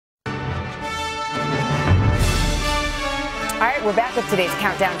All right, we're back with today's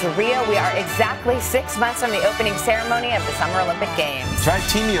countdown to Rio. We are exactly 6 months from the opening ceremony of the Summer Olympic Games. That's right.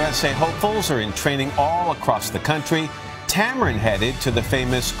 Team USA hopefuls are in training all across the country. Tamron headed to the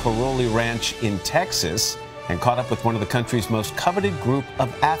famous Caroli Ranch in Texas and caught up with one of the country's most coveted group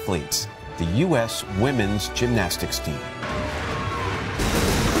of athletes, the U.S. women's gymnastics team.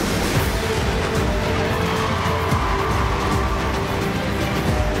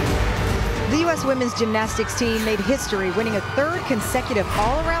 The U.S. women's gymnastics team made history, winning a third consecutive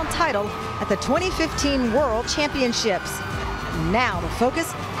all-around title at the 2015 World Championships. Now the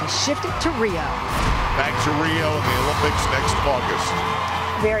focus has shifted to Rio. Back to Rio in the Olympics next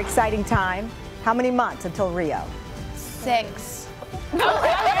August. Very exciting time. How many months until Rio? 6.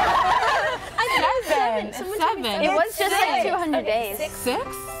 Seven. It was just like 200 days. 6?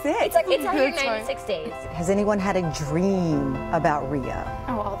 It's 196 days. Has anyone had a dream about Rio?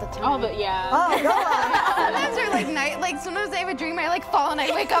 Oh, all the time. Oh, but yeah. Oh, go on. Sometimes or like night, like sometimes I have a dream. I like fall and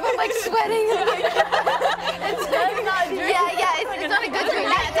I wake up. I'm like sweating. And it's not a dream. Yeah, it's not a good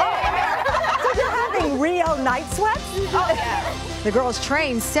dream. So you're having Rio night sweats? Oh yeah. The girls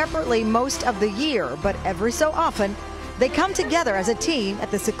train separately most of the year, but every so often, they come together as a team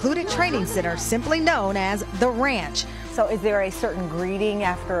at the secluded training center simply known as The Ranch. So is there a certain greeting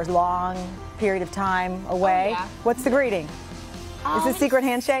after a long period of time away? Oh, yeah. What's the greeting? Is it a secret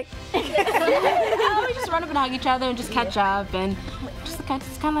handshake? We just run up and hug each other and just catch up, and it's kind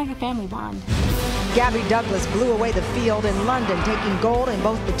of like a family bond. Gabby Douglas blew away the field in London, taking gold in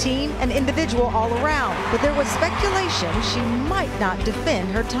both the team and individual all around. But there was speculation she might not defend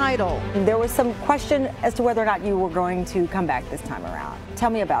her title. There was some question as to whether or not you were going to come back this time around. Tell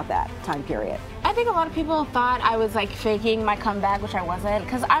me about that time period. I think a lot of people thought I was like faking my comeback, which I wasn't,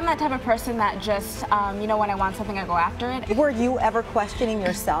 because I'm that type of person that just, you know, when I want something, I go after it. Were you ever questioning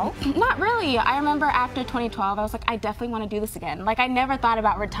yourself? Not really. I remember after 2012, I was like, I definitely want to do this again. Like, I never thought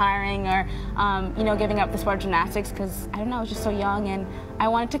about retiring or, you know, giving up the sport of gymnastics because, I don't know, I was just so young and I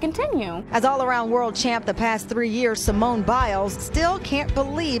wanted to continue. As all-around world champ the past 3 years, Simone Biles still can't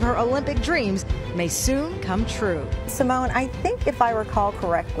believe her Olympic dreams may soon come true. Simone, I think if I recall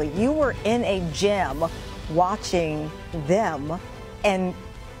correctly, you were in a gym watching them and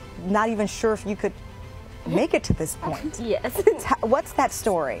not even sure if you could make it to this point. Yes. What's that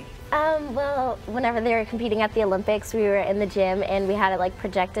story? Well, whenever they were competing at the Olympics, we were in the gym and we had it like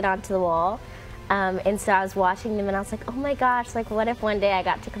projected onto the wall. And so I was watching them and I was like, oh my gosh, like what if one day I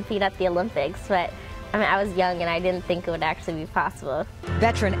got to compete at the Olympics? But I mean, I was young and I didn't think it would actually be possible.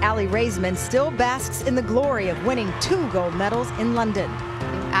 Veteran Aly Raisman still basks in the glory of winning 2 gold medals in London.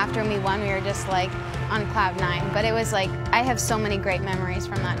 After we won, we were just like on cloud 9. But it was like, I have so many great memories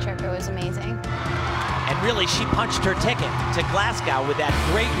from that trip. It was amazing. And really, she punched her ticket to Glasgow with that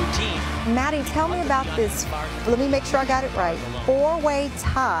great routine. Maddie, tell me about this. Let me make sure I got it right. 4-way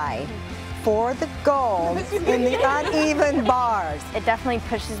tie for the gold in the uneven bars. It definitely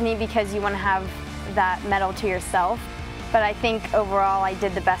pushes me because you want to have that medal to yourself. But I think overall I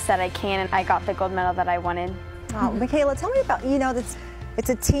did the best that I can and I got the gold medal that I wanted. Oh, Michaela, tell me about, you know, it's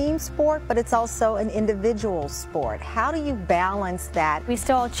a team sport, but it's also an individual sport. How do you balance that? We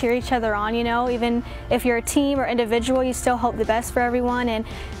still all cheer each other on, you know, even if you're a team or individual, you still hope the best for everyone and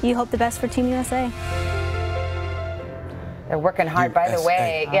you hope the best for Team USA. They're working hard, by the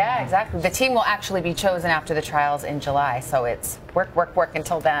way. Yeah, exactly. The team will actually be chosen after the trials in July, so it's work, work, work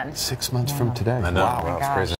until then. 6 months from today. I know. Wow, Wow, it's crazy.